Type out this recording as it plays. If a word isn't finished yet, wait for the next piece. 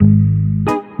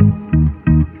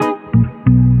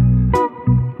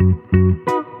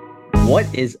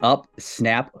Is up,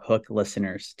 Snap Hook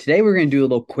listeners? Today we're going to do a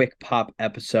little quick pop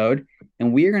episode,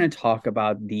 and we are going to talk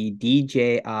about the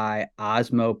DJI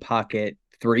Osmo Pocket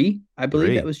 3, I believe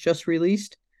that Three. was just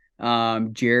released.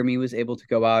 Jeremy was able to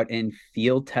go out and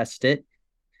field test it.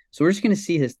 So we're just going to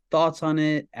see his thoughts on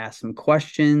it, ask some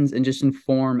questions, and just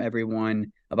inform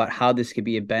everyone about how this could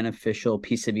be a beneficial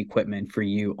piece of equipment for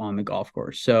you on the golf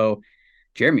course. So,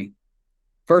 Jeremy,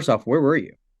 first off, where were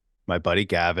you? My buddy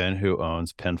Gavin, who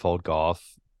owns Penfold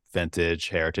Golf, vintage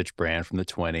heritage brand from the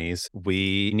 20s,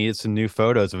 we needed some new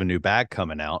photos of a new bag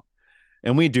coming out.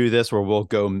 And we do this where we'll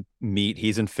go meet.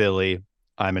 He's in Philly.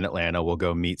 I'm in Atlanta. We'll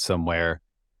go meet somewhere,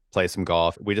 play some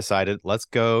golf. We decided, let's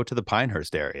go to the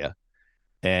Pinehurst area.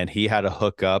 And he had a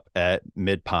hookup at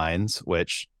Mid Pines,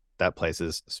 which that place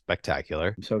is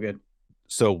spectacular. So good.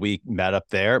 So we met up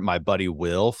there. My buddy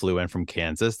Will flew in from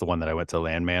Kansas, the one that I went to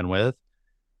Landman with.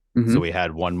 So Mm-hmm. we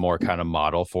had one more kind of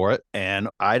model for it. And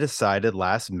I decided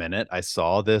last minute, I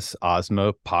saw this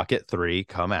Osmo Pocket 3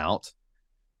 come out.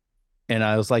 And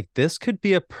I was like, this could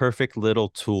be a perfect little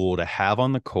tool to have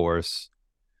on the course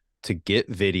to get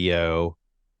video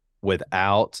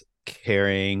without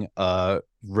carrying a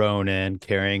Ronin,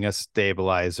 carrying a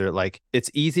stabilizer. Like it's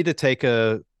easy to take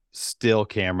a still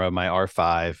camera, my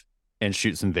R5, and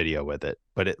shoot some video with it,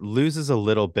 but it loses a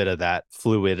little bit of that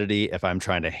fluidity if I'm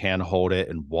trying to hand hold it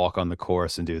and walk on the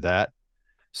course and do that.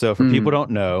 So for people who Mm.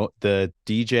 don't know, the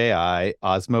DJI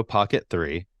Osmo Pocket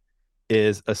 3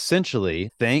 is essentially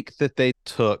think that they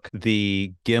took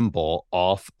the gimbal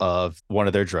off of one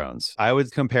of their drones. I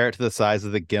would compare it to the size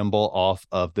of the gimbal off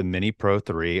of the Mini Pro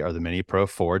 3 or the Mini Pro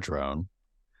 4 drone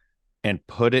and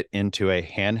put it into a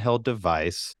handheld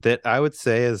device that I would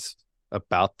say is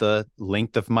about the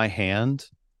length of my hand,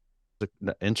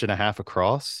 an inch and a half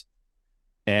across.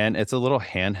 And it's a little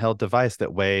handheld device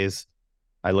that weighs,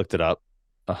 I looked it up,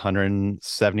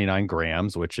 179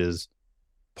 grams, which is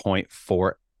zero point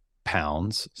 0.4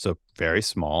 pounds. So very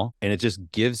small. And it just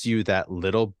gives you that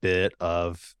little bit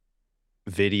of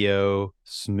video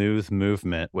smooth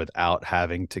movement without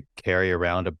having to carry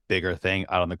around a bigger thing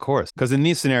out on the course. Because in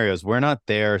these scenarios, we're not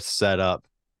there set up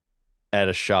at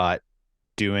a shot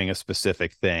doing a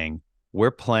specific thing.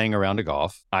 We're playing around a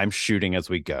golf. I'm shooting as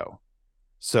we go.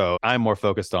 So I'm more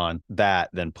focused on that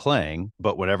than playing.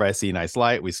 But whenever I see nice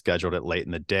light, we scheduled it late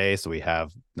in the day. So we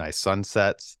have nice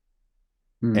sunsets.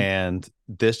 Mm. And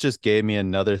this just gave me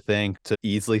another thing to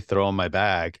easily throw in my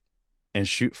bag and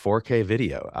shoot 4K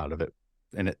video out of it.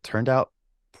 And it turned out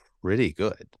pretty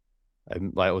good.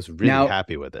 I was really Now,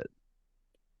 happy with it.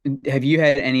 have you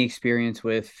had any experience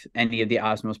with any of the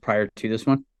Osmos prior to this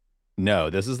one? No,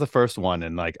 this is the first one.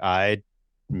 And like I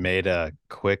made a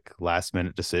quick last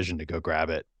minute decision to go grab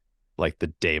it like the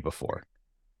day before.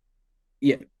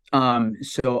 Yeah.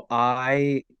 So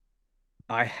I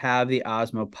have the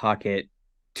Osmo Pocket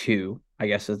 2, I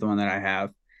guess is the one that I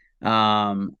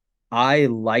have. I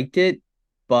liked it,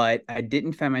 but I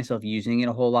didn't find myself using it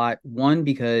a whole lot. One,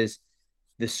 because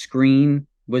the screen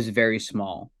was very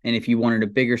small. And if you wanted a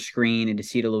bigger screen and to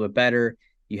see it a little bit better,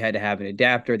 you had to have an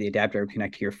adapter. The adapter would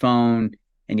connect to your phone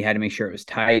and you had to make sure it was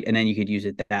tight, and then you could use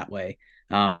it that way.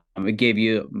 It gave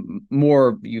you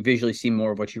more, you visually see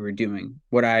more of what you were doing.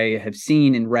 What I have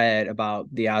seen and read about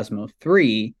the Osmo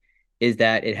 3 is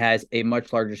that it has a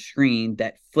much larger screen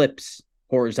that flips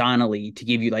horizontally to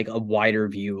give you like a wider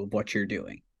view of what you're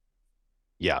doing.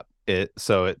 Yeah. It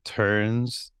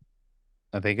turns,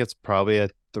 I think it's probably a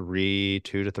 2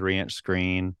 to 3 inch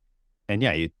screen. And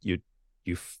yeah, you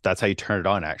that's how you turn it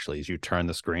on actually, is you turn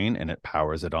the screen and it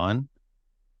powers it on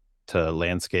to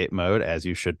landscape mode as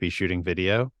you should be shooting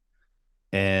video.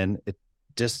 And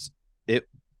just it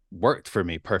worked for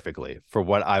me perfectly for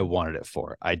what I wanted it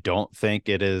for. I don't think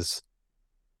it is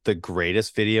the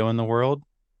greatest video in the world,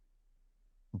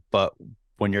 but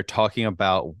when you're talking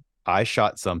about I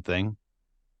shot something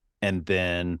and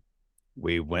then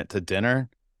we went to dinner,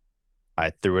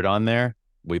 I threw it on there,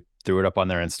 we threw it up on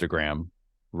their Instagram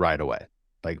right away.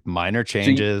 Like minor So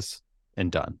changes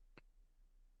and done.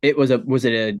 it was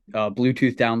it a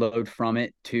Bluetooth download from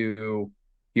it to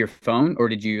your phone, or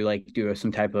did you like do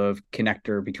some type of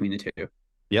connector between the two?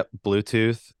 Yep,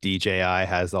 Bluetooth. DJI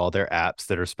has all their apps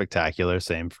that are spectacular.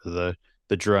 Same for the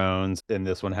drones, and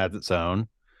this one has its own.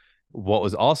 What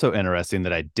was also interesting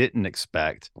that I didn't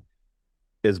expect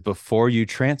is before you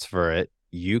transfer it,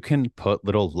 you can put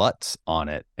little LUTs on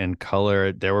it and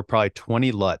color. There were probably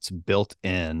 20 LUTs built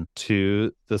in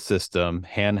to the system,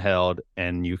 handheld,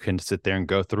 and you can sit there and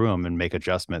go through them and make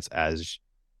adjustments as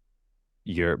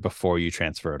you're before you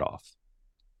transfer it off.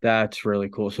 That's really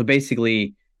cool. So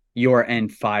basically, your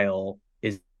end file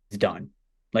is done.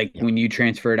 Like Yep. when you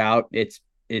transfer it out,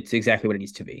 it's exactly what it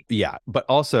needs to be. Yeah, but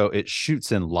also it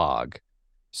shoots in log.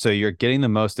 So you're getting the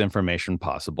most information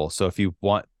possible. So if you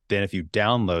want, then if you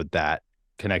download that,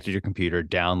 connect to your computer,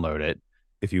 download it.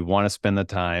 If you want to spend the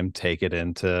time, take it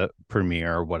into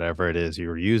Premiere or whatever it is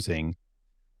you're using,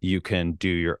 you can do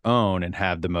your own and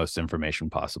have the most information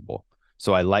possible.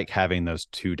 So I like having those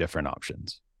two different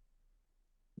options.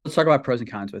 Let's talk about pros and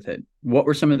cons with it. What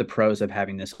were some of the pros of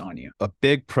having this on you? A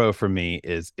big pro for me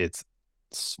is it's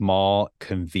small,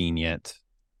 convenient,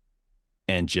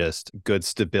 and just good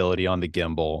stability on the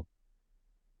gimbal.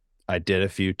 I did a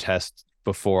few tests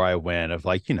before I went of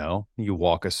like, you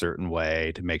walk a certain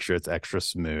way to make sure it's extra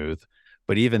smooth.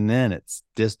 But even then,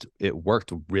 it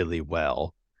worked really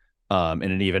well. And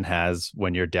it even has,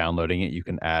 when you're downloading it, you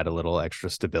can add a little extra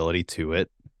stability to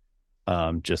it,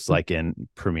 just like in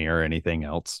Premiere or anything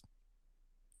else.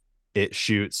 It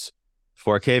shoots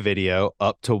 4K video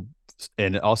up to,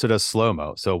 and it also does slow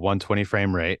mo. So 120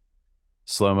 frame rate,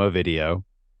 slow mo video,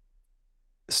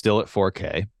 still at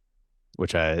 4K,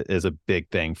 which is a big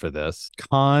thing for this.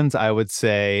 Cons, I would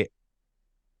say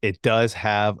it does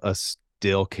have a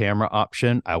still camera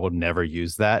option. I will never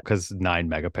use that because 9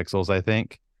 megapixels, I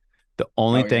think. The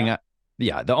only Oh thing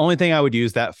yeah. the only thing I would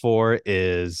use that for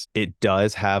is it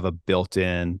does have a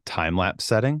built-in time lapse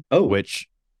setting, Oh, which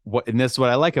and this is what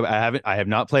I like about I have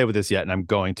not played with this yet, and I'm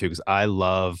going to because I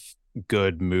love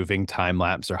good moving time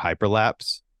lapse or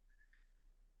hyperlapse.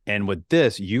 And with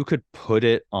this, you could put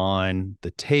it on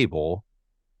the table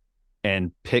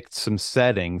and pick some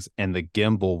settings, and the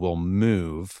gimbal will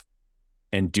move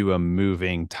and do a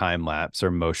moving time lapse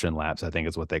or motion lapse, I think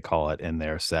is what they call it in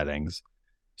their settings.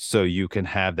 So you can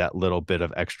have that little bit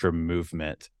of extra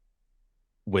movement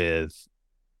with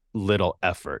little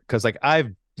effort. Cause like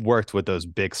I've worked with those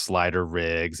big slider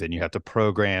rigs and you have to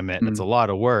program it and it's a mm, lot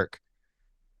of work.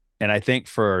 And I think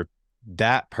for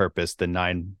that purpose, the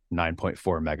 9.4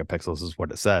 megapixels is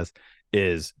what it says,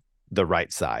 is the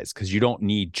right size because you don't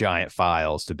need giant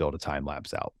files to build a time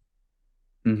lapse out.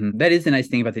 that is the nice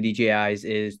thing about the DJIs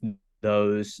is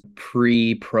those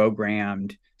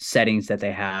pre-programmed settings that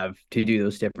they have to do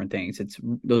those different things.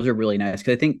 Those are really nice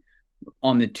because I think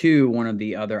on the two, one of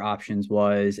the other options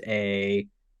was a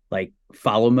like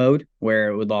follow mode where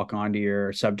it would lock onto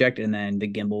your subject and then the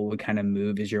gimbal would kind of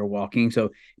move as you're walking. So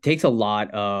it takes a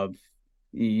lot of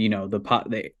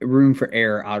the room for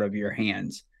error out of your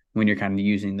hands when you're kind of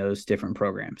using those different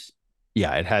programs.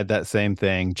 Yeah, it had that same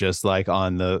thing, just like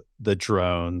on the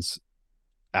drones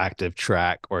active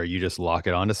track, where you just lock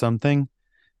it onto something.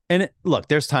 And look,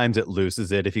 there's times it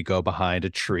loses it. If you go behind a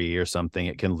tree or something,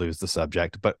 it can lose the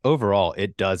subject. But overall,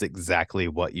 it does exactly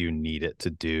what you need it to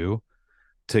do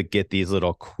to get these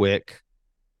little quick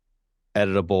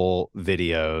editable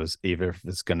videos, either if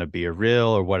it's going to be a reel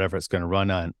or whatever it's going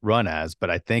to run as. But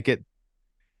I think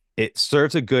it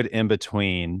serves a good in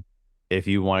between if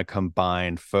you want to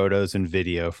combine photos and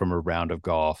video from a round of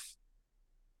golf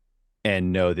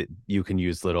and know that you can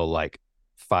use little like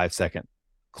 5 second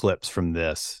clips from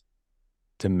this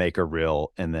to make a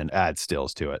reel and then add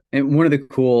stills to it. And one of the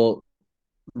cool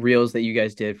reels that you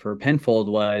guys did for Penfold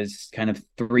was kind of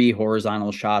three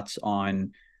horizontal shots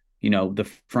on, the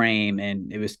frame.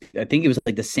 And I think it was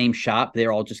like the same shot.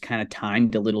 They're all just kind of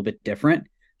timed a little bit different,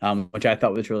 which I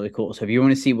thought was really cool. So if you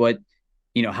want to see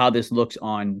how this looks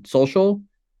on social,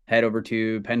 head over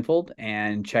to Penfold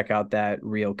and check out that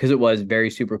reel because it was very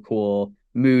super cool,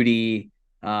 moody.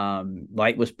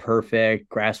 Light was perfect,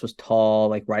 grass was tall,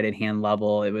 like right at hand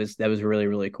level. That was really,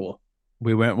 really cool.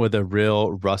 We went with a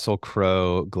real Russell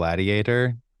Crowe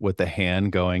gladiator with the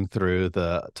hand going through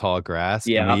the tall grass.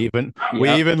 And we Yeah. even we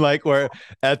Yep. even like were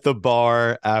at the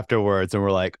bar afterwards and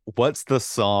we're like, what's the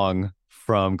song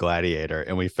from Gladiator?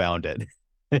 And we found it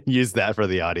and used that for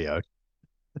the audio.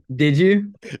 Did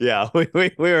you? Yeah, we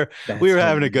That's were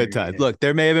having a good time. hilarious. Look,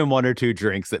 there may have been one or two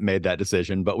drinks that made that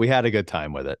decision, but we had a good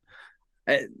time with it.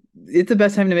 Uh, It's the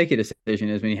best time to make a decision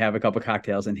is when you have a couple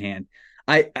cocktails in hand.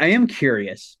 I am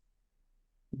curious,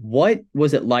 what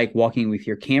was it like walking with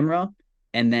your camera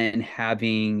and then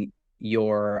having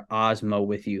your Osmo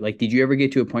with you? Like, did you ever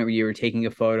get to a point where you were taking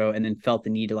a photo and then felt the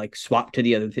need to like swap to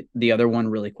the other one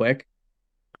really quick?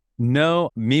 No,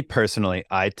 me personally,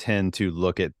 I tend to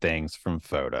look at things from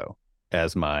photo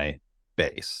as my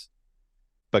base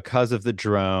because of the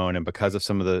drone and because of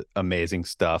some of the amazing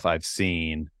stuff I've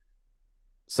seen,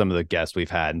 some of the guests we've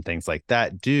had and things like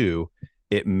that do.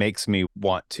 It makes me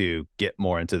want to get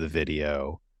more into the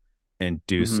video and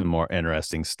do some Mm-hmm. more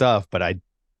interesting stuff, but I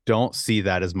don't see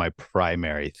that as my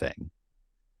primary thing.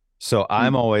 So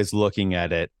I'm always looking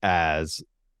at it as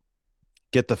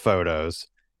get the photos,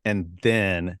 And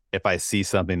then if I see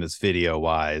something that's video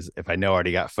wise, if I know I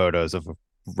already got photos of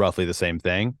roughly the same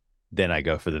thing, then I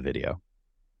go for the video.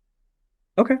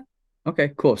 Okay.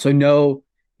 Okay, cool. So no,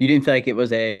 you didn't feel like it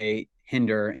was a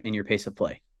hinder in your pace of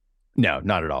play. No,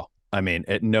 not at all. I mean,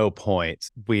 at no point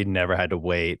we never had to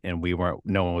wait and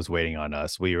no one was waiting on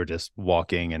us. We were just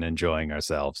walking and enjoying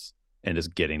ourselves and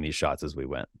just getting these shots as we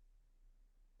went.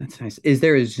 That's nice. Is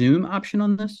there a zoom option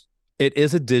on this? It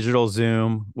is a digital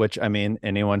zoom, which I mean,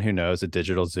 anyone who knows a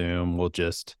digital zoom will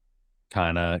just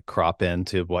kind of crop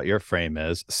into what your frame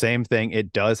is. Same thing,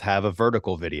 it does have a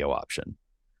vertical video option,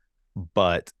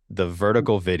 but the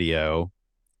vertical video,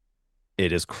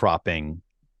 it is cropping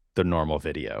the normal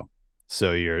video.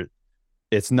 So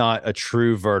it's not a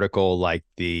true vertical like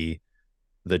the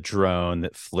drone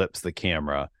that flips the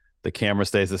camera. The camera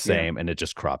stays the Yeah. same and it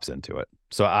just crops into it.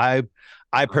 So I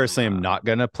personally am not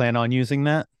going to plan on using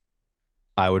that.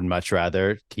 I would much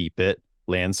rather keep it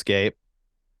landscape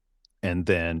and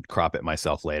then crop it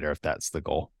myself later if that's the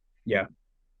goal. Yeah.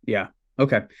 Yeah.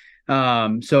 Okay.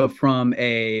 So from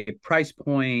a price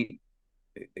point,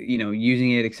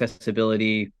 using it,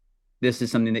 accessibility, this is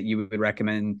something that you would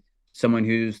recommend someone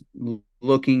who's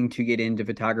looking to get into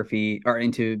photography or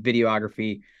into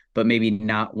videography, but maybe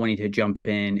not wanting to jump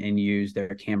in and use their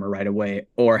camera right away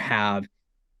or have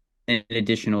an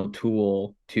additional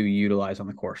tool to utilize on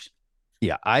the course.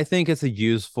 Yeah, I think it's a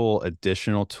useful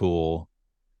additional tool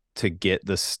to get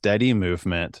the steady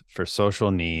movement for social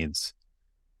needs.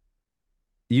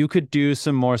 You could do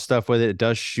some more stuff with it. It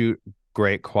does shoot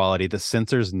great quality. The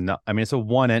sensor's not, I mean, it's a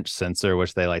 1 inch sensor,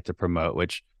 which they like to promote,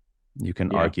 which you can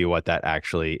Yeah. argue what that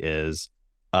actually is.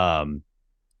 Um,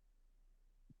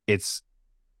 it's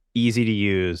easy to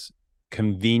use,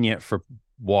 convenient for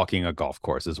walking a golf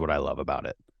course is what I love about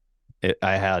it.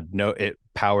 It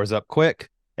powers up quick.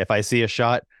 If I see a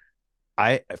shot,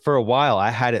 for a while, I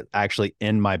had it actually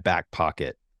in my back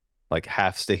pocket, like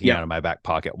half sticking Yeah. out of my back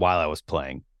pocket while I was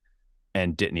playing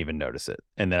and didn't even notice it.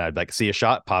 And then I'd like see a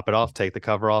shot, pop it off, take the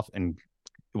cover off, and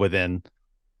within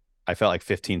I felt like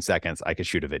 15 seconds, I could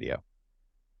shoot a video.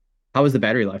 How was the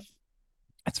battery life?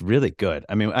 It's really good.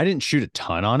 I mean, I didn't shoot a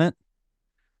ton on it.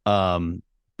 Um,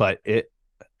 but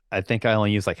I think I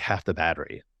only used like half the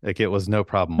battery. Like it was no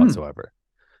problem Hmm. whatsoever.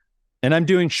 And I'm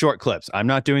doing short clips. I'm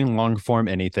not doing long form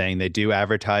anything. They do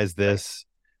advertise Right. this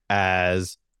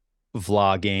as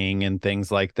vlogging and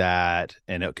things like that,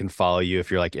 and it can follow you if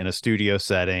you're like in a studio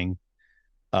setting.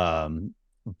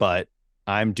 But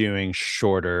I'm doing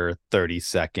shorter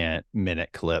 30-second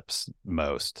minute clips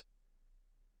most.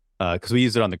 Because we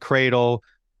used it on the cradle,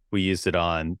 we used it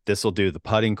on this will do the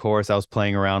putting course. I was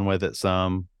playing around with it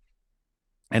some,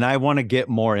 and I want to get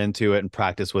more into it and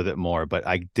practice with it more. But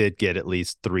I did get at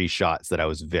least 3 shots that I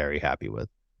was very happy with.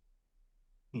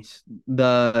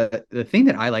 The thing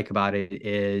that I like about it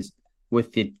is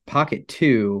with the Pocket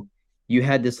 2, you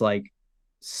had this like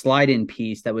slide in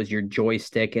piece that was your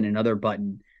joystick and another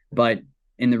button. But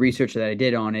in the research that I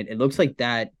did on it, it looks like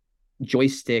that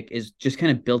joystick is just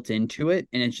kind of built into it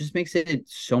and it just makes it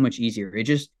so much easier.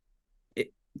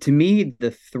 To me,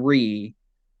 the three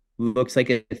looks like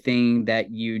a thing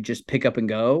that you just pick up and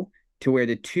go, to where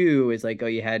the two is like, oh,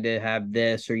 you had to have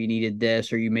this or you needed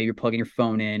this or you maybe plugging your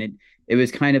phone in. It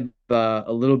was kind of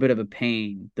a little bit of a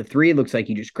pain. The three looks like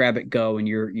you just grab it, go, and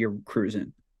you're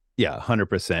cruising. Yeah,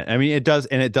 100%. I mean, it does,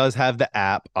 and it does have the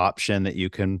app option that you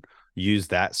can use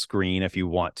that screen if you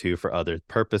want to for other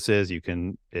purposes. You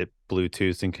can it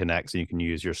Bluetooth and connects, and you can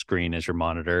use your screen as your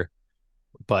monitor.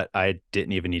 But I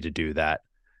didn't even need to do that.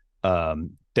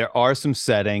 There are some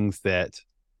settings that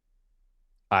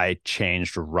I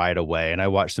changed right away, and I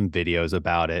watched some videos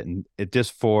about it, and it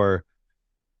just for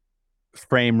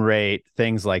frame rate,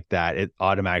 things like that, it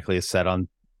automatically is set on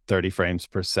 30 frames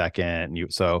per second.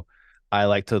 So I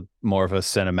like to more of a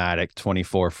cinematic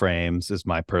 24 frames is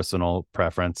my personal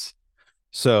preference.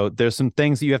 So there's some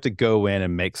things that you have to go in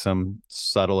and make some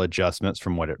subtle adjustments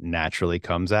from what it naturally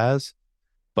comes as,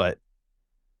 but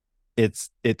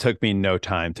it took me no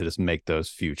time to just make those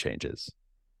few changes.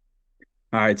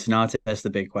 All right, so now to ask the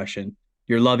big question.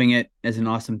 You're loving it as an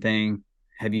awesome thing.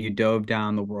 Have you dove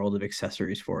down the world of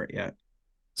accessories for it yet?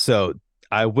 So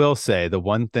I will say the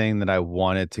one thing that I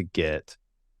wanted to get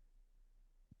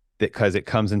that because it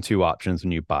comes in two options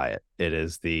when you buy it. It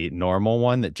is the normal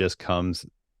one that just comes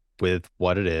with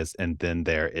what it is, and then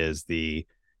there is the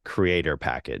creator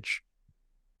package.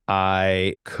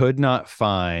 I could not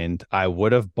find, I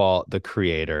would have bought the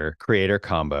creator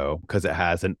combo because it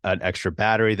has an extra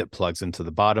battery that plugs into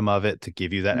the bottom of it to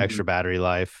give you that extra Mhm. battery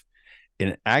life.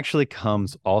 And it actually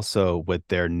comes also with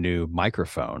their new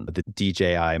microphone, the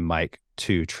DJI Mic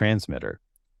 2 transmitter.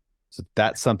 So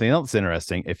that's something else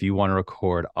interesting. If you want to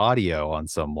record audio on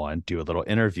someone, do a little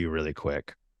interview really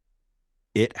quick,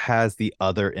 it has the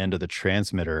other end of the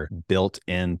transmitter built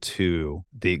into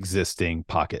the existing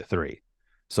Pocket 3.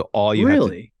 So all you have to,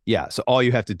 Really? yeah, so all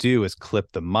you have to do is clip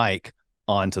the mic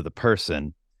onto the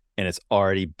person and it's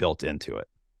already built into it.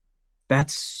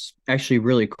 That's actually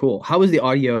really cool. How was the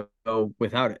audio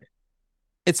without it?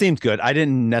 It seemed good. I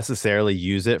didn't necessarily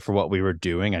use it for what we were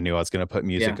doing. I knew I was going to put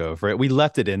music Yeah. over it. We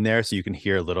left it in there so you can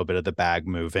hear a little bit of the bag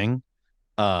moving.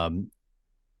 Um,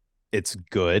 it's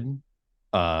good.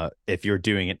 If you're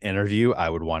doing an interview, I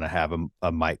would want to have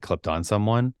a mic clipped on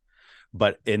someone.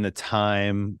 But in the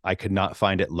time, I could not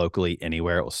find it locally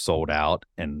anywhere. It was sold out,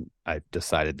 and I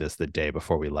decided this the day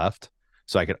before we left,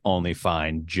 so I could only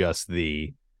find just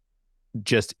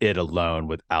it alone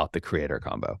without the creator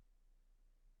combo.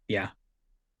 Yeah.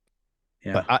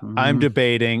 But Yeah. I'm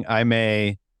debating. I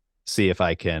may see if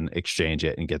I can exchange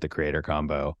it and get the creator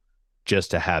combo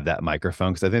just to have that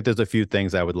microphone because I think there's a few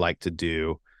things I would like to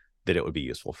do that it would be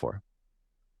useful for.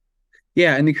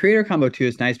 Yeah, and the creator combo too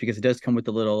is nice because it does come with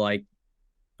the little like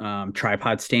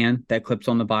tripod stand that clips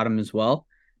on the bottom as well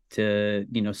to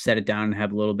set it down and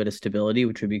have a little bit of stability,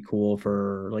 which would be cool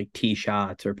for like tee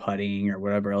shots or putting or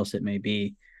whatever else it may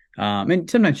be, and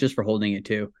sometimes just for holding it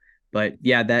too. But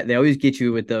yeah, that they always get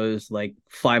you with those like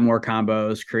fly more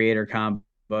combos, creator combos.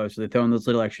 So they throw in those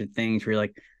little extra things where you're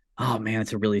like, oh man,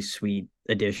 it's a really sweet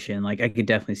addition. Like I could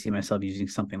definitely see myself using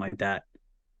something like that.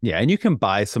 Yeah, and you can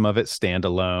buy some of it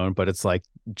standalone, but it's like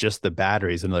just the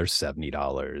batteries another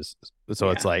 $70. So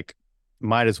it's Yeah. like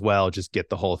might as well just get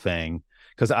the whole thing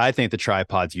because I think the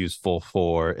tripod's useful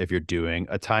for if you're doing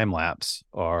a time lapse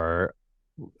or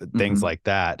things Mm-hmm. like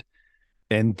that.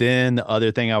 And then the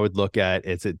other thing I would look at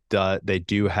is they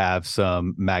do have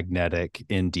some magnetic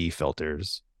ND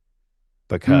filters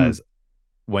Mm. because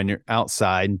when you're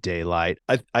outside in daylight,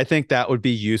 I think that would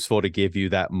be useful to give you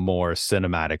that more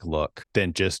cinematic look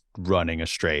than just running a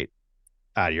straight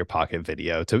out of your pocket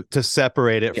video to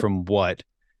separate it Yep. from what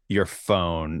your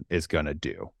phone is going to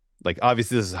do. Like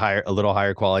obviously this is higher a little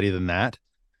higher quality than that,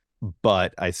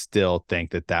 but I still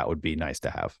think that that would be nice to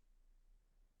have.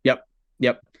 Yep.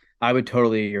 Yep. I would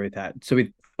totally agree with that. So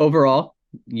we overall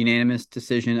unanimous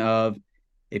decision of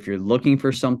if you're looking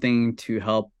for something to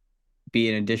help be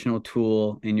an additional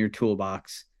tool in your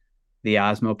toolbox, the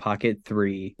Osmo Pocket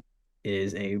 3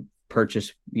 is a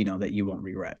purchase, that you won't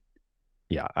regret.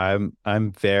 Yeah,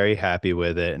 I'm very happy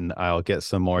with it and I'll get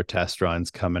some more test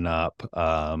runs coming up.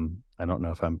 I don't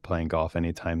know if I'm playing golf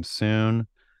anytime soon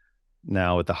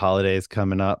now with the holidays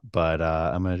coming up, but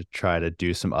I'm gonna try to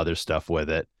do some other stuff with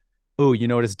it. Oh, you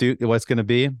know what's gonna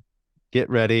be? Get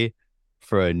ready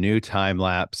for a new time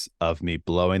lapse of me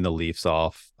blowing the leaves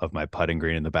off of my putting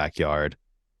green in the backyard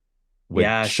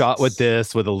with shot with Yes.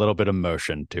 this with a little bit of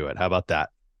motion to it. How about that?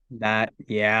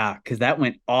 Yeah, because that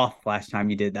went off last time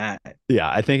you did that.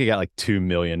 Yeah, I think it got like 2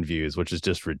 million views, which is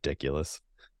just ridiculous.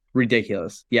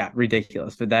 Ridiculous. Yeah,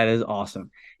 ridiculous. But that is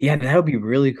awesome. Yeah, that would be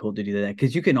really cool to do that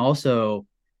because you can also,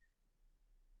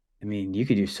 I mean, you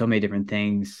could do so many different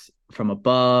things from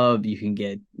above. You can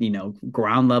get,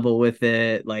 ground level with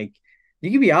it. Like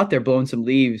you could be out there blowing some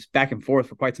leaves back and forth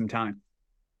for quite some time.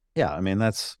 Yeah, I mean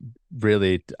that's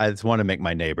really I just want to make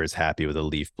my neighbors happy with a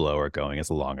leaf blower going as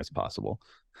long as possible.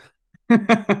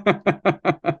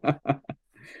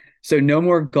 So no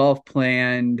more golf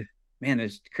planned. Man,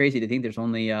 it's crazy to think there's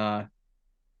only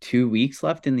 2 weeks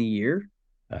left in the year.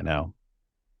 I know.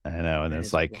 I know. And That it's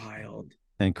is like wild.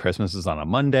 and Christmas is on a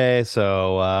Monday.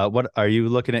 So what are you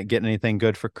looking at getting anything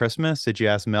good for Christmas? Did you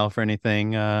ask Mel for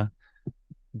anything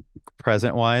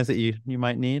present wise that you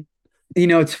might need?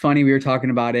 It's funny. We were talking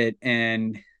about it,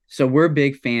 and so we're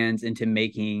big fans into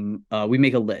making. We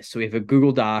make a list. So we have a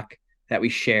Google Doc that we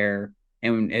share,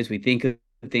 and as we think of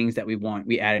things that we want,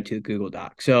 we add it to the Google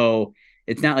Doc. So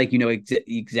it's not like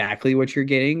exactly what you're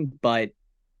getting, but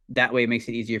that way it makes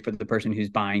it easier for the person who's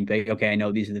buying. Like, okay, I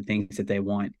know these are the things that they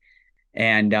want.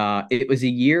 And it was a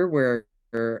year where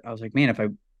I was like, man, if I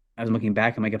was looking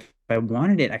back, I'm like, if I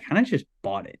wanted it, I kind of just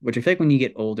bought it, which I feel like when you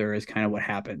get older is kind of what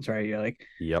happens, right? You're like,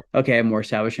 Yep. okay, I'm more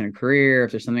established in a career.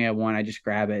 If there's something I want, I just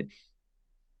grab it.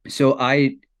 So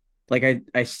I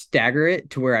stagger it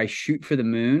to where I shoot for the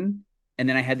moon, and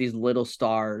then I had these little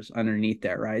stars underneath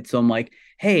there, right? So I'm like,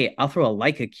 hey, I'll throw a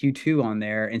Leica Q2 on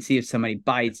there and see if somebody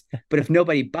bites. But if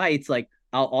nobody bites, like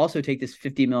I'll also take this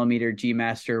 50 millimeter G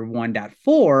Master 1.4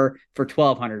 for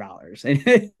 $1,200.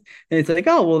 And it's like,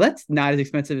 oh, well, that's not as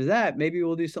expensive as that. Maybe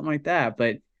we'll do something like that.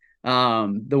 But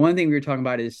the one thing we were talking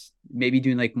about is maybe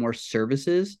doing like more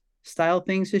services style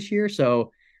things this year.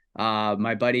 So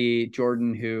my buddy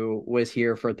Jordan, who was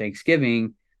here for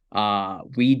Thanksgiving,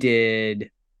 We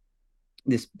did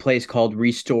this place called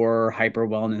Restore Hyper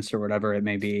Wellness or whatever it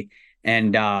may be,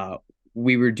 and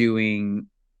we were doing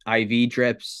IV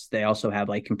drips. They also have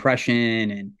like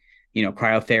compression and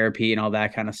cryotherapy and all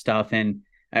that kind of stuff. And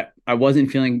I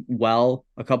wasn't feeling well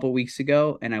a couple of weeks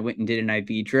ago, and I went and did an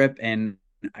IV drip, and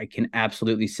I can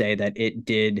absolutely say that it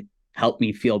did help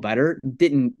me feel better.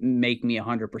 Didn't make me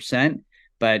 100%,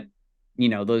 but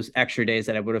those extra days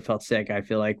that I would have felt sick, I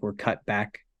feel like were cut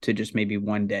back to just maybe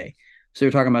one day. So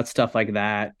we're talking about stuff like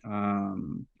that. I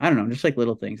don't know, just like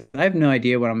little things. I have no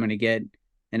idea what I'm going to get.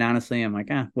 And honestly, I'm like,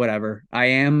 whatever. I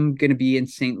am going to be in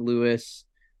St. Louis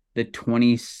the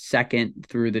 22nd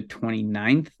through the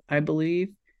 29th, I believe.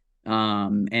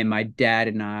 And my dad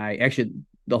and I, actually,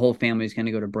 the whole family is going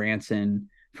to go to Branson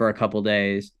for a couple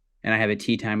days. And I have a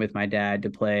tea time with my dad to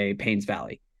play Paynes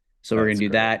Valley. So we're going That's to do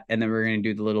great. that. And then we're going to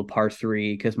do the little par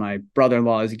three because my brother in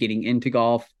law is getting into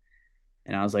golf.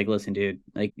 And I was like, listen, dude,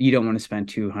 like you don't want to spend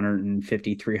 $250,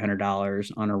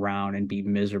 $300 on a round and be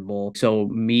miserable. So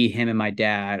me, him, and my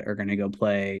dad are going to go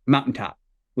play Mountaintop,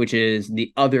 which is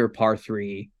the other par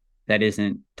three that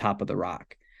isn't Top of the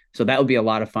Rock. So that would be a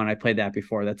lot of fun. I played that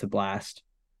before. That's a blast.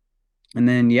 And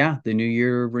then, yeah, the new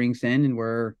year rings in and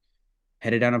we're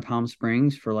headed down to Palm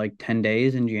Springs for like 10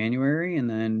 days in January. And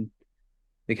then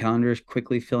the calendar is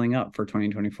quickly filling up for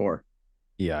 2024.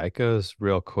 Yeah, it goes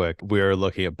real quick. We're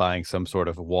looking at buying some sort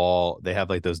of wall. They have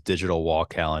like those digital wall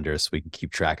calendars so we can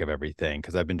keep track of everything.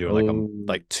 Because I've been doing Oh,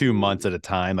 like 2 months at a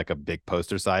time, like a big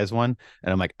poster size one.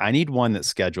 And I'm like, I need one that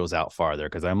schedules out farther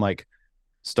because I'm like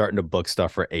starting to book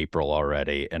stuff for April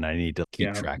already, and I need to keep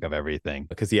yeah. track of everything.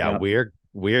 Because yeah, Yeah.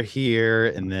 we're here,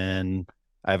 and then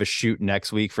I have a shoot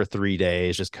next week for 3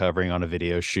 days, just covering on a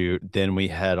video shoot. Then we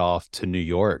head off to New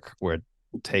York. We're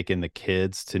taking the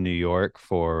kids to New York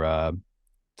for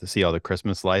to see all the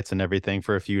Christmas lights and everything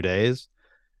for a few days.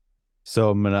 So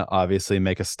I'm gonna obviously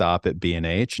make a stop at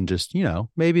B&H and just,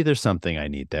 maybe there's something I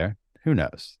need there. Who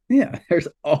knows? Yeah. There's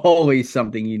always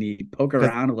something you need. Poke Because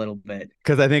around a little bit.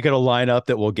 I think it'll line up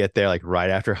that we'll get there like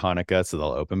right after Hanukkah, so they'll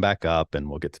open back up and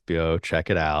we'll get to go check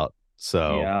it out.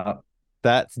 So Yeah.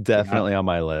 that's Yeah. definitely on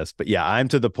my list. But yeah, I'm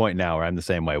to the point now where I'm the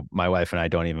same way. My wife and I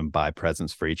don't even buy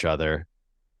presents for each other.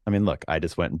 I mean, look, I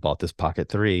just went and bought this Pocket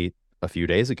 3 a few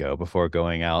days ago before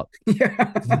going out.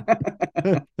 Yeah.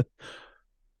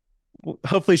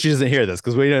 Hopefully she doesn't hear this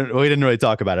because we didn't really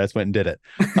talk about it. I just went and did it.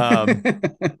 Um,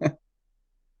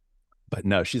 but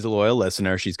no, she's a loyal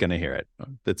listener. She's gonna hear it.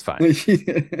 It's fine.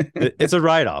 It's a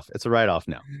write off. It's a write off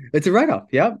now. It's a write-off.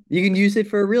 Yep. You can use it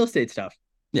for real estate stuff.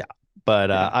 Yeah, but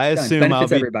Yeah. I Done. assume I'll Benefits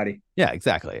be. everybody. Yeah,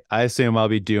 exactly. I assume I'll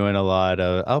be doing a lot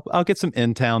of. I'll get some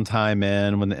in town time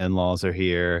in when the in laws are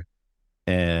here,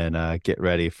 and get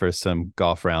ready for some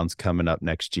golf rounds coming up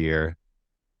next year.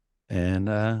 And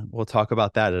we'll talk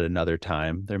about that at another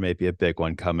time. There may be a big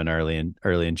one coming early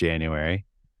in January.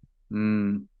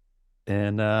 Mm,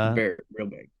 And very real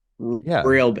big. yeah,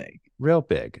 Real big. real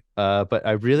big. But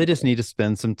I really Real just big. need to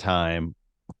spend some time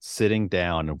sitting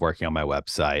down and working on my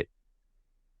website,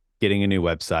 getting a new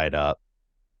website up,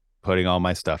 putting all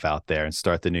my stuff out there, and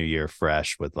start the new year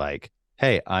fresh with like,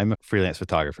 hey, I'm a freelance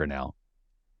photographer now.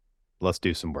 Let's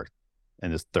do some work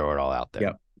and just throw it all out there.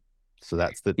 Yep. So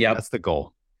that's the Yep. that's the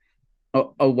goal.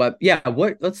 Oh, what? Yeah.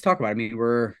 What? Let's talk about it. I mean,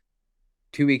 we're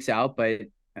 2 weeks out, but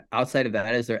outside of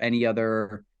that, is there any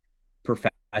other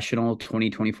professional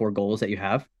 2024 goals that you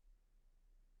have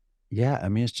Yeah, I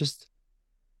mean, it's just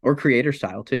or creator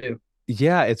style too?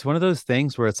 yeah, it's one of those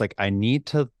things where it's like I need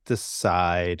to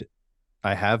decide.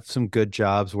 I have some good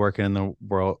jobs working in the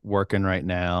world, working right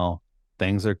now.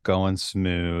 Things are going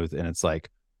smooth, and it's like,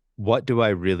 what do I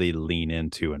really lean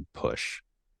into and push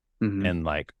Mm-hmm. and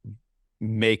like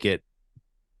make it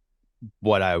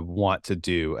what I want to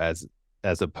do as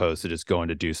opposed to just going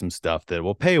to do some stuff that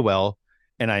will pay well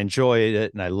and I enjoy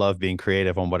it and I love being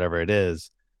creative on whatever it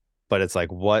is, but it's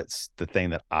like what's the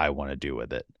thing that I want to do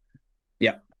with it?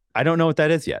 Yeah. I don't know what that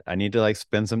is yet. I need to like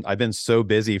spend some I've been so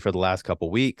busy for the last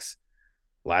couple weeks,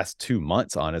 last 2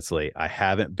 months honestly. I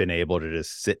haven't been able to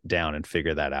just sit down and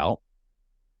figure that out.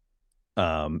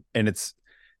 And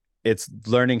it's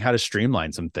learning how to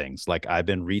streamline some things. Like I've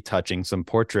been retouching some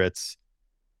portraits.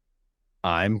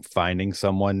 I'm finding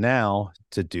someone now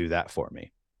to do that for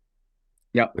me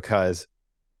Yep. because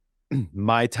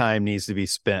my time needs to be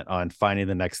spent on finding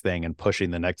the next thing and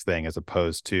pushing the next thing as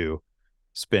opposed to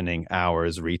spending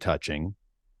hours retouching.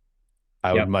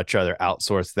 I would Yep. much rather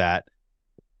outsource that,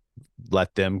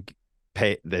 let them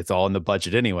pay. It's all in the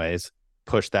budget anyways.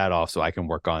 Push that off so I can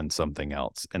work on something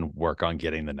else and work on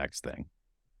getting the next thing.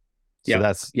 So Yep.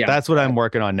 that's Yeah. that's what I'm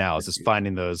working on now is just Huge.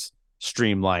 finding those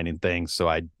streamlining things so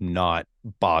I'm not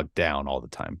bogged down all the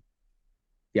time.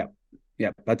 Yep.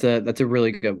 Yep. That's a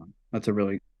really good one. That's a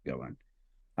really good one.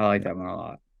 I like Yeah. that one a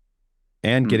lot.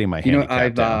 And getting my You know,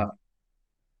 handicap down.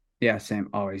 yeah, Sam,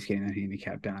 always getting that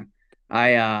handicap down.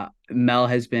 Mel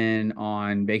has been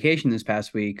on vacation this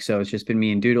past week, so it's just been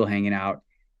me and Doodle hanging out.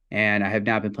 And I have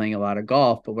not been playing a lot of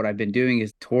golf, but what I've been doing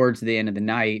is towards the end of the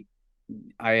night,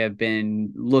 I have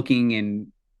been looking and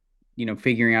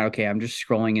figuring out, okay, I'm just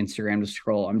scrolling Instagram to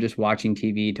scroll. I'm just watching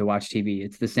TV to watch TV.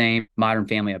 It's the same Modern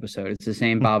Family episode. It's the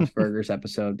same Bob's Burgers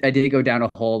episode. I did go down a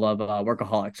hole of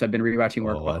Workaholics. So I've been rewatching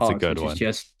Oh, that's a Workaholics, good which is one.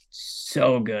 just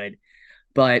so good.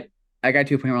 But I got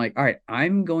to a point where I'm like, all right,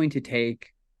 I'm going to take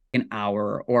an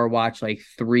hour or watch like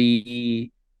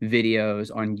three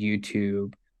videos on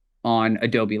YouTube on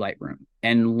Adobe Lightroom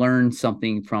and learn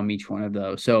something from each one of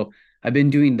those. So I've been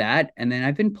doing that. And then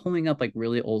I've been pulling up like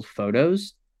really old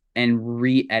photos and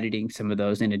re-editing some of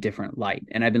those in a different light.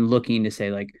 And I've been looking to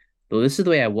say, like, well, this is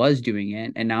the way I was doing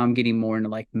it. And now I'm getting more into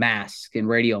like mask and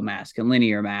radial mask and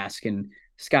linear mask and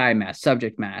sky mask,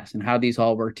 subject mask, and how these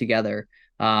all work together.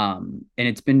 And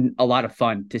it's been a lot of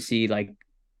fun to see, like,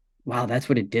 wow, that's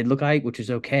what it did look like, which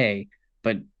is okay.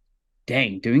 But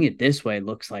dang, doing it this way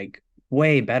looks like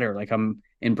way better. Like I'm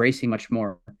embracing much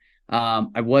more.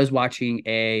 I was watching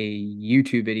a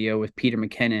YouTube video with Peter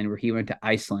McKinnon where he went to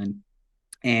Iceland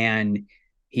and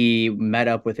he met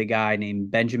up with a guy named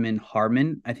Benjamin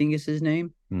Harmon, I think is his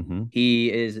name. Mm-hmm.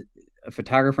 He is a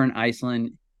photographer in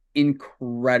Iceland,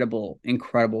 incredible,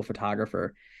 incredible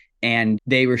photographer. And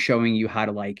they were showing you how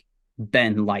to like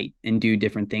bend light and do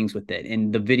different things with it.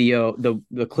 And the video,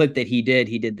 the clip that he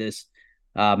did this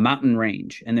mountain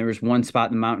range, and there was one spot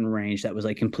in the mountain range that was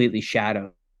like completely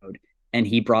shadowed. And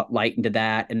he brought light into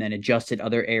that and then adjusted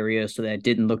other areas so that it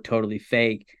didn't look totally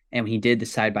fake. And when he did the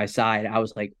side by side, I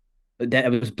was like, that I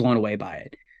was blown away by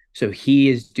it. So he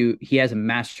has a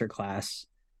master class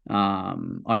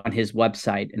on his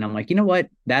website, and I'm like, you know what?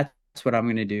 That's what I'm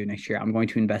going to do next year. I'm going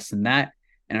to invest in that,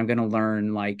 and I'm going to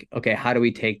learn like, okay, how do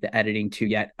we take the editing to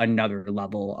yet another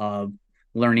level of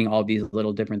learning all these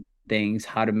little different things,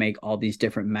 how to make all these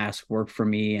different masks work for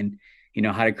me, and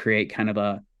how to create kind of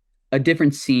a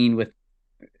different scene with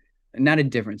not a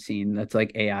different scene that's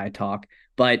like AI talk,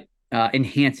 but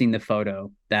enhancing the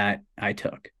photo that I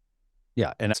took.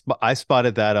 Yeah, and I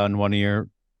spotted that on one of your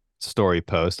story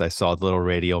posts. I saw the little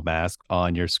radio mask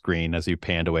on your screen as you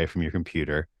panned away from your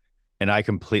computer. And I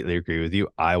completely agree with you.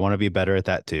 I want to be better at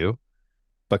that too,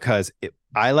 because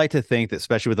I like to think that,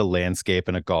 especially with a landscape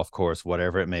and a golf course,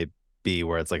 whatever it may be,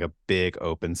 where it's like a big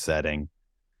open setting,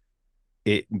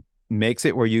 it makes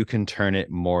it where you can turn it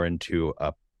more into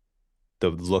the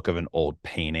look of an old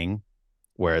painting,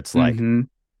 where it's like Mm-hmm.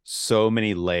 so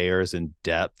many layers and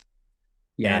depth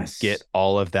and get Yes.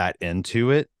 all of that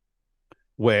into it.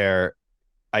 Where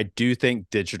I do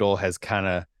think digital has kind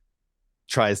of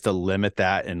tries to limit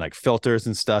that, and like filters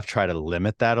and stuff try to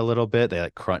limit that a little bit. They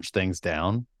like crunch things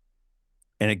down.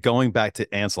 And it going back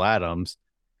to Ansel Adams,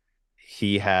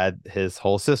 he had his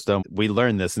whole system. We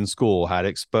learned this in school, how to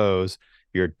expose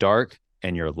your dark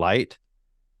and your light.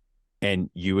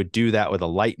 And you would do that with a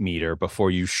light meter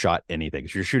before you shot anything,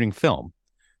 because you're shooting film.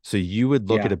 So you would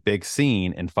look at Yeah. a big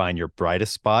scene and find your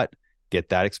brightest spot, get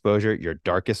that exposure, your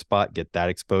darkest spot, get that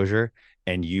exposure,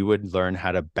 and you would learn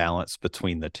how to balance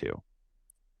between the two.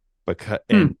 Because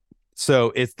Hmm. and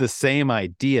so it's the same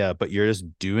idea, but you're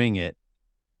just doing it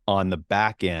on the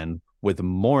back end with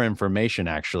more information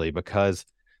actually, because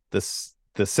the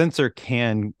sensor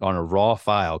can on a raw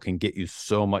file can get you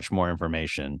so much more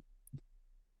information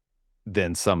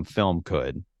than some film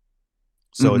could.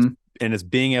 So Mm-hmm. it's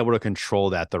being able to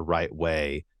control that the right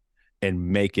way and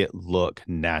make it look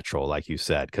natural, like you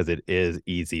said, because it is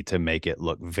easy to make it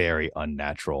look very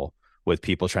unnatural with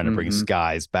people trying to bring Mm-hmm.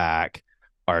 skies back.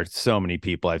 Are so many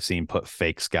people I've seen put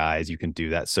fake skies. You can do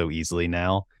that so easily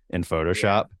now in Yeah.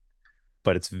 Photoshop.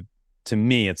 But it's to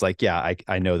me, it's like, yeah,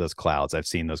 I know those clouds. I've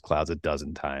seen those clouds a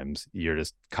dozen times. You're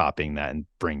just copying that and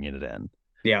bringing it in.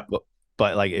 Yeah. But,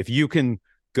 but like if you can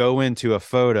go into a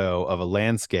photo of a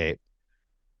landscape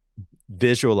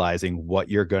visualizing what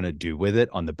you're going to do with it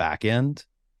on the back end,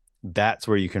 that's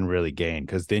where you can really gain,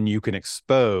 because then you can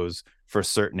expose for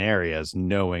certain areas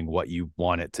knowing what you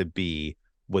want it to be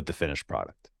with the finished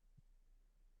product.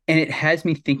 And it has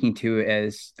me thinking too,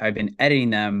 as I've been editing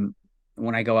them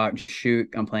when I go out and shoot,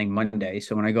 I'm playing Monday.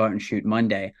 So when I go out and shoot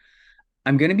Monday,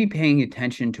 I'm going to be paying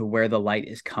attention to where the light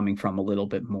is coming from a little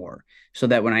bit more so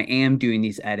that when I am doing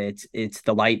these edits, it's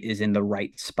the light is in the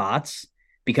right spots.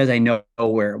 because I know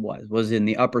where it was. Was it in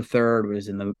the upper third? Was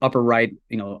it in the upper right?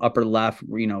 Upper left?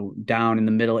 Down in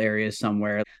the middle area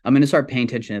somewhere. I'm going to start paying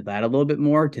attention to that a little bit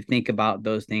more to think about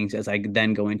those things as I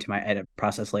then go into my edit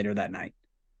process later that night.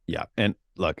 Yeah. And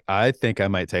look, I think I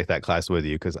might take that class with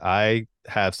you because I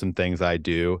have some things I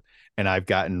do and I've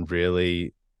gotten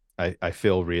really, I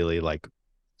feel really like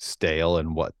stale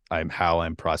in how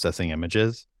I'm processing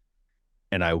images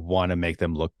and I want to make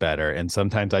them look better. And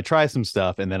sometimes I try some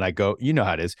stuff and then I go, you know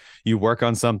how it is. You work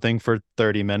on something for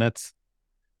 30 minutes,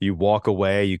 you walk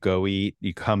away, you go eat,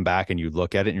 you come back and you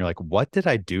look at it and you're like, what did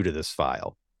I do to this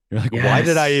file? You're like, why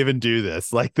did I Yes. even do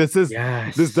this? Like, this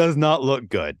Yes. does not look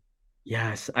good.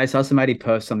 Yes. I saw somebody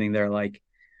post something there like,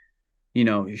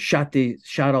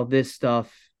 shot all this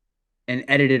stuff and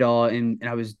edited all and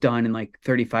I was done in like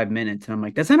 35 minutes. And I'm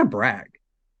like, that's not a brag.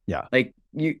 Yeah. Like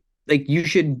you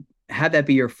should have that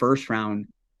be your first round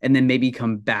and then maybe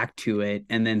come back to it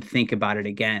and then think about it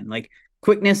again. Like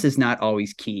quickness is not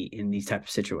always key in these type of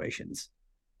situations.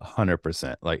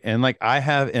 100%. Like I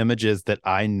have images that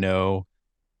I know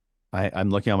I'm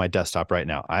looking on my desktop right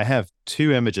now. I have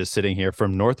two images sitting here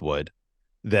from Northwood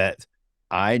that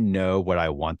I know what I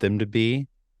want them to be.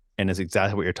 And it's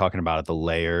exactly what you're talking about, the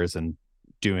layers and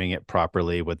doing it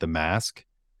properly with the mask.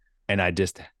 And I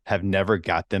just have never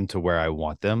got them to where I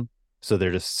want them. So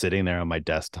they're just sitting there on my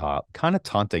desktop, kind of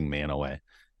taunting me in a way.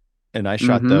 And I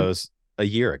shot Mm-hmm. those a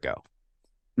year ago.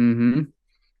 Mm-hmm.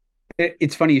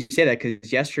 It's funny you say that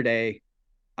because yesterday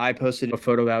I posted a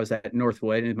photo that I was at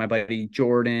Northwood and my buddy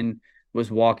Jordan was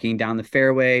walking down the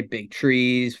fairway, big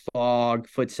trees, fog,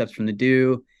 footsteps from the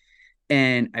dew.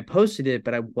 And I posted it,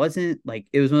 but I wasn't like,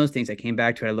 it was one of those things I came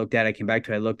back to it. I looked at it, I came back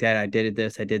to it, I looked at it, I did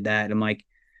this, I did that. And I'm like,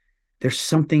 there's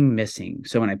something missing.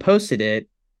 So when I posted it,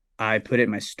 I put it in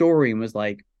my story and was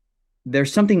like,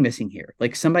 there's something missing here.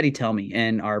 Like somebody tell me.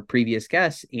 And our previous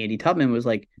guest, Andy Tubman, was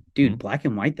like, Hmm. dude, black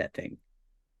and white that thing.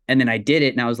 And then I did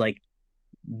it and I was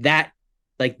that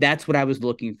that's what I was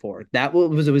looking for. That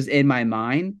was in my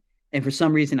mind. And for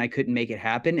some reason I couldn't make it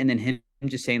happen. And then him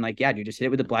just saying, like, yeah, dude, just hit it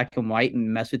with the black and white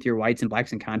and mess with your whites and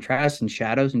blacks and contrasts and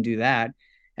shadows and do that.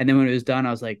 And then when it was done,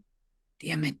 I was like,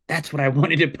 damn it, that's what I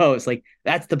wanted to post. Like,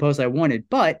 that's the post I wanted.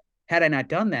 But had I not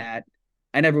done that,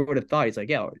 I never would have thought. He's like,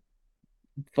 yeah,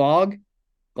 fog,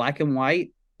 black and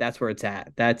white, that's where it's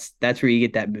at. That's where you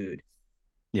get that mood.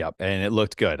 Yep. And it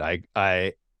looked good. It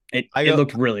I it go,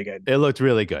 looked really good. it looked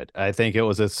really good. I think it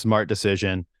was a smart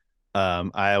decision.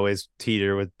 I always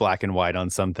teeter with black and white on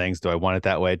some things. Do I want it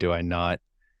that way? Do I not?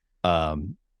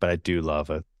 But I do love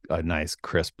a nice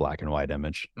crisp black and white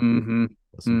image Mm-hmm.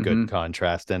 with some good Mm-hmm.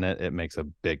 contrast in it. It makes a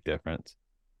big difference.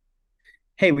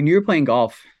 Hey, when you were playing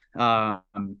golf, do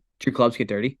your clubs get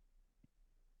dirty?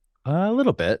 A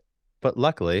little bit, but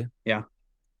luckily Yeah.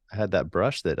 I had that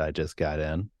brush that I just got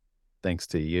in, thanks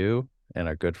to you and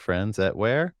our good friends at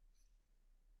Where.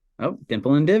 Oh,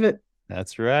 dimple and divot.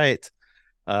 That's right.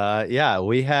 Yeah,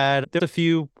 we had a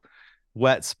few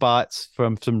wet spots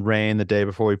from some rain the day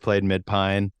before we played Mid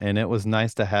Pine, and it was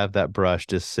nice to have that brush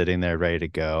just sitting there ready to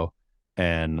go.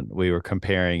 And we were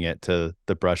comparing it to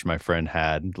the brush my friend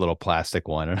had, little plastic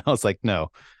one, and I was like, no,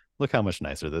 look how much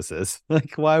nicer this is.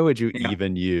 Like, why would you Yeah.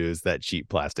 even use that cheap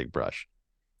plastic brush?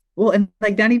 Well, and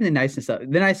like not even the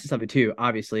nicest of it too,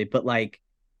 obviously, but like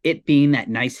it being that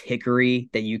nice hickory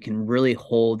that you can really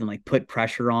hold and like put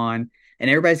pressure on. And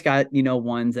everybody's got,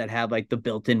 ones that have like the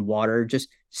built-in water. Just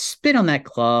spit on that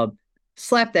club,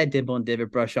 slap that dimple and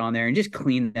divot brush on there, and just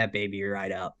clean that baby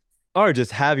right up. Or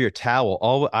just have your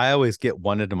towel. I always get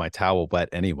one end of my towel wet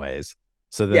anyways.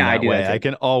 So then Yeah, I that do that way I too.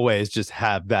 can always just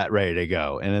have that ready to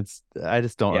go. And I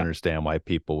just don't Yeah. understand why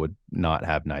people would not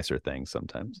have nicer things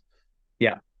sometimes.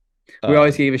 Yeah. We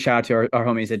always Um, give a shout out to our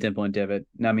homies at Dimple and Divot.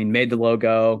 I mean, made the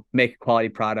logo, make a quality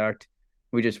product.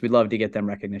 We love to get them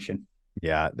recognition.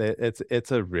 yeah,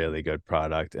 it's a really good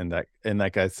product. And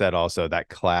like I said, also that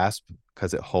clasp,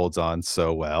 because it holds on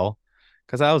so well.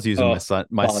 Because I was using Oh,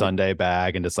 my quality. Sunday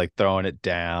bag and just like throwing it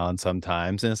down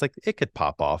sometimes. And it's like it could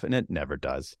pop off and it never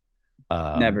does.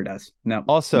 Um, Never does. No,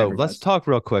 Also, never let's does. talk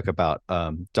real quick about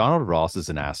Donald Ross is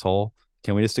an asshole.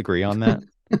 Can we just agree on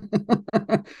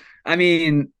that? I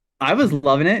mean, I was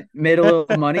loving it. Made a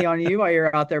little money on you while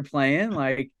you're out there playing.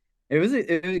 Like it was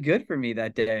good for me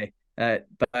that day. But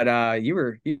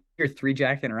you're three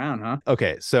jacking around, huh?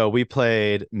 Okay, so we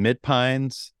played Mid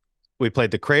Pines. We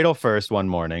played the Cradle first one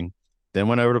morning, then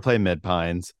went over to play Mid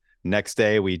Pines. Next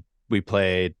day we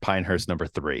played Pinehurst number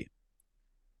 3.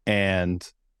 And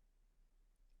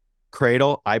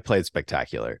Cradle, I played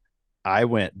spectacular. I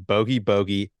went bogey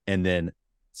bogey and then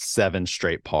 7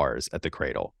 straight pars at the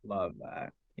Cradle. Love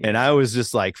that. And I Yeah. was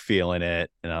just like feeling it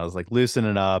and I was like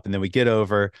loosening up. And then we get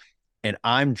over and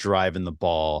I'm driving the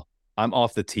ball. I'm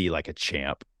off the tee like a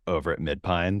champ over at Mid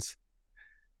Pines.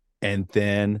 And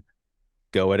then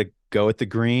go at the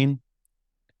green,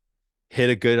 hit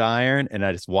a good iron, and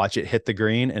I just watch it hit the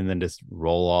green and then just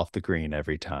roll off the green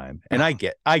every time. And I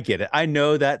get it. I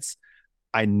know that's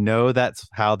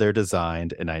how they're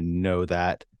designed, and I know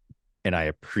that, and I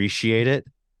appreciate it.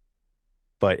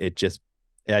 But it just,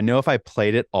 I know if I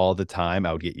played it all the time,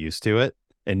 I would get used to it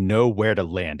and know where to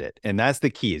land it. And that's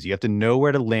the key is you have to know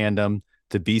where to land them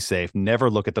to be safe. Never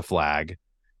look at the flag.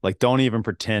 Like, don't even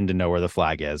pretend to know where the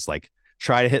flag is. Like,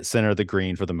 try to hit center of the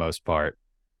green for the most part.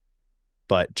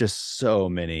 But just so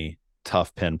many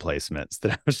tough pin placements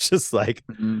that I was just like,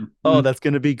 oh, Mm-hmm. that's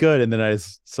going to be good. And then I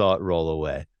just saw it roll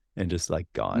away and just like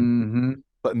gone. Mm-hmm.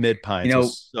 But Mid You Pines know,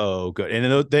 was so good.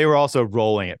 And they were also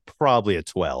rolling at probably a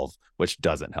 12, which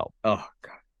doesn't help. oh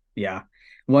God. Yeah.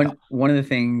 Yeah. One of the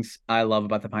things I love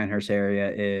about the Pinehurst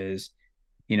area is,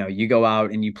 you go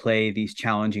out and you play these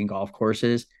challenging golf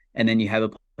courses, and then you have a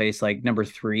place like number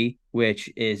three, which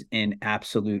is an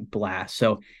absolute blast.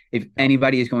 So if Yeah.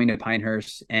 anybody is going to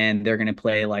Pinehurst and they're going to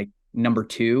play like number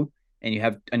two, and you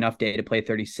have enough day to play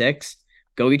 36,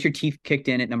 go get your teeth kicked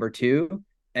in at number two,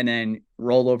 and then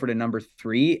roll over to number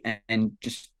three and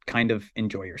just kind of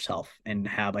enjoy yourself and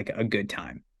have like a good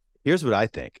time. Here's what I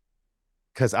think.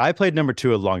 Because I played number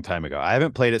two a long time ago. I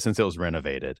haven't played it since it was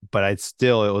renovated, but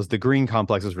it was the green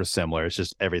complexes were similar. It's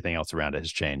just everything else around it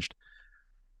has changed.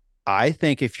 I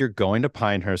think if you're going to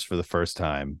Pinehurst for the first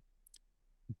time,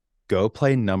 go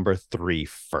play number three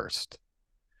first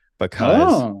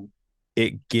because Oh,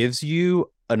 it gives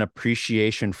you an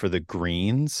appreciation for the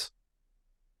greens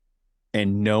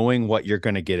and knowing what you're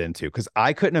going to get into. Because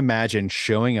I couldn't imagine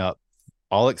showing up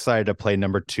all excited to play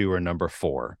number two or number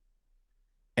four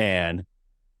and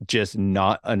just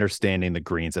not understanding the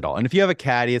greens at all. And if you have a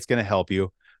caddy, it's going to help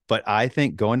you. But I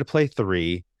think going to play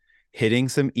three, hitting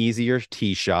some easier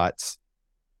tee shots,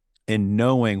 and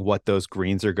knowing what those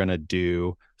greens are going to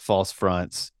do, false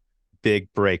fronts,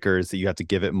 big breakers that you have to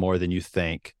give it more than you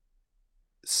think,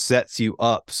 sets you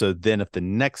up. So then if the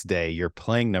next day you're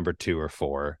playing number two or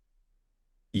four,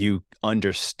 you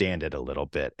understand it a little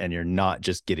bit and you're not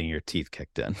just getting your teeth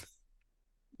kicked in.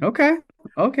 okay.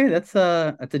 Okay, that's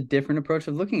a different approach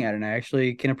of looking at it, and I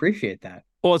actually can appreciate that.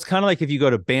 Well, it's kind of like if you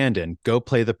go to Bandon, go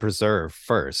play the preserve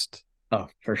first. Oh,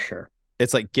 for sure.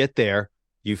 It's like get there,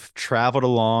 you've traveled a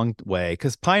long way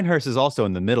because Pinehurst is also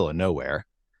in the middle of nowhere.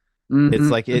 It's Mm-hmm.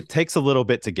 like it takes a little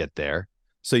bit to get there.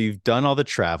 So you've done all the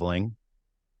traveling.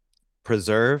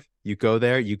 Preserve, you go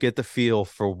there, you get the feel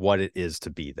for what it is to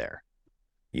be there.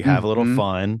 You have a little Mm-hmm.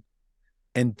 fun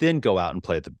and then go out and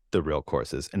play the real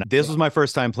courses. And this was Yeah. my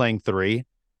first time playing three,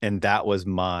 and that was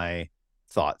my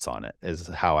thoughts on it, is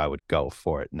how I would go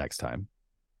for it next time.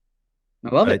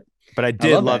 I love But I it. but I I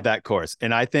did love love that. that course.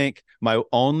 And I think my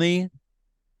only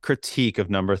critique of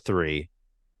number three,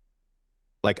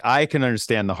 like I can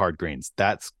understand the hard greens.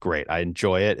 That's great. I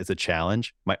enjoy it. It's a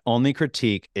challenge. My only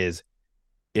critique is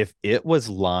if it was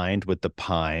lined with the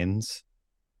pines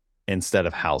instead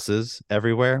of houses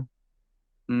everywhere,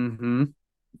 Mm-hmm.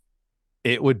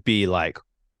 it would be like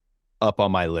up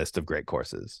on my list of great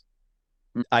courses.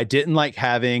 I didn't like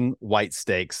having white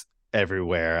stakes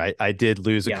everywhere. I did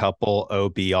lose a Yeah. couple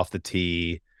OB off the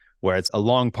tee where it's a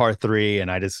long par three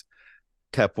and I just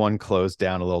kept one closed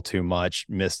down a little too much,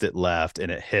 missed it left,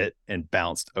 and it hit and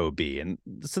bounced OB. And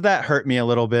so that hurt me a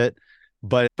little bit.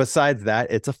 But besides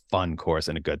that, it's a fun course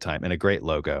and a good time and a great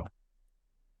logo.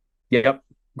 Yep.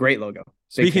 Great logo.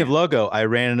 Big Speaking of fan. logo, I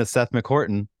ran into Seth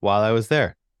McCourton while I was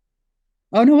there.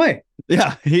 Oh, no way.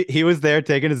 Yeah, he was there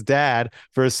taking his dad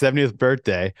for his 70th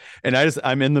birthday. And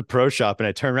I'm in the pro shop and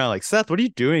I turn around like, Seth, what are you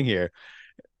doing here?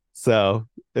 So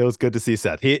it was good to see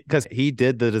Seth. Because he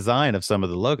did the design of some of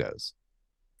the logos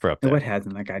for up And there. what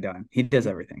hasn't that guy done? He does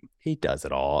everything. He does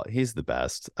it all. He's the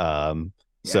best. Yeah.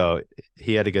 So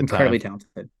he had a good time. Incredibly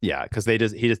talented. Yeah, because he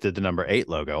just did the number 8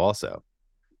 logo also.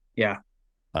 Yeah.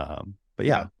 But yeah,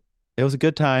 Yeah. it was a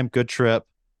good time, good trip.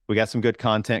 We got some good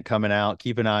content coming out.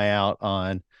 Keep an eye out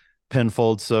on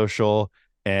Penfold Social.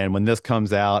 And when this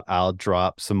comes out, I'll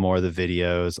drop some more of the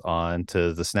videos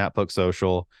onto the Snapbook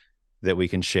Social that we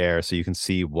can share so you can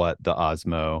see what the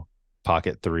Osmo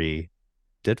Pocket 3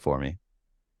 did for me.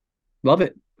 Love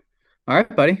it. All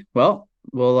right, buddy. Well,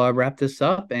 we'll wrap this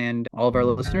up, and all of our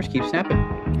listeners keep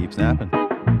snapping. Keep snapping.